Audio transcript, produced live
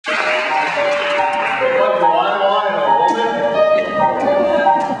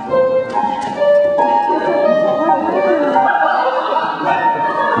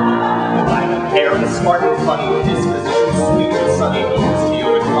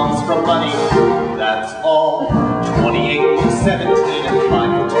from money. That's all. 28 to 17 and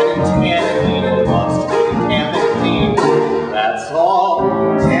 5 to 10 and 10 and loves to camp and clean. That's all.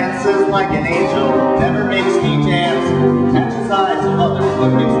 Dances like an angel, never makes me dance. Catches eyes of others, but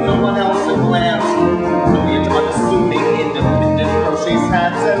gives no one else a glance. Brilliant, unassuming, independent, crochets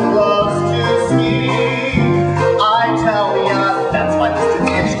hats and loves to ski. I tell ya, that's my list of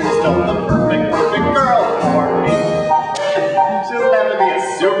instance, still the perfect girl for me. She'll never be a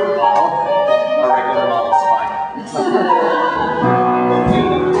supermodel. A regular model's fine. The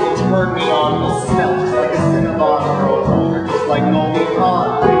lady who turned me on will smell just like a Cinnabon or a roller, just like Goldie Hawn.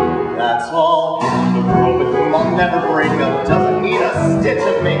 That's all. The girl with whom I'll never break up doesn't need a stitch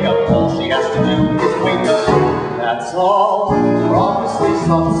of makeup. All she has to do is wake up. That's all. We're obviously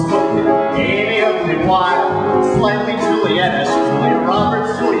soft-spoken, amiably wild, slightly Juliet-ish, Julia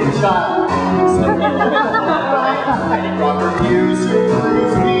Roberts, Julia Child. Heidi Robert Hughes, who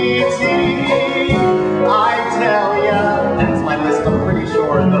proves me tea. I tell ya, that's my list. I'm pretty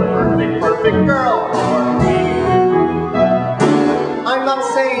sure the perfect girl for me. I'm not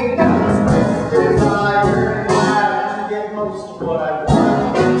saying that's my desire. I get most of what I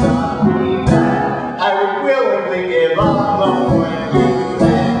want, but not me that. I would willingly give up the one you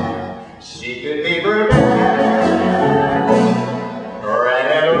said. She could be brunette,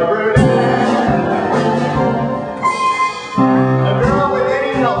 redhead or brunette. A girl with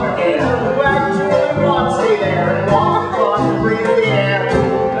any color hair who actually wants me there and wants to breathe the air.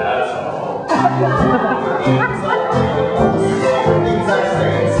 That's all. Things I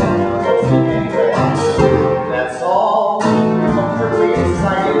say, that's all. Comfortably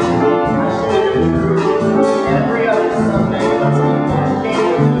excited, passionate and true. Every other Sunday, let's be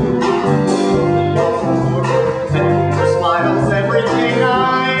dedicated to. Her smiles everything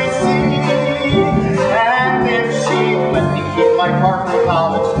I see. And if she let me keep my car from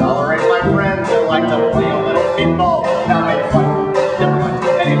college, tolerate my friends and like to play a little pinball, now make fun. Never mind.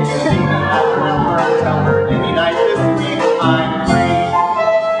 And if you see me at her number and tell her any night this week I'm free.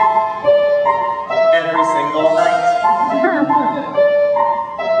 Every single night.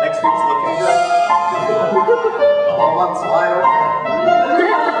 Next week's looking good. The whole month's wide open.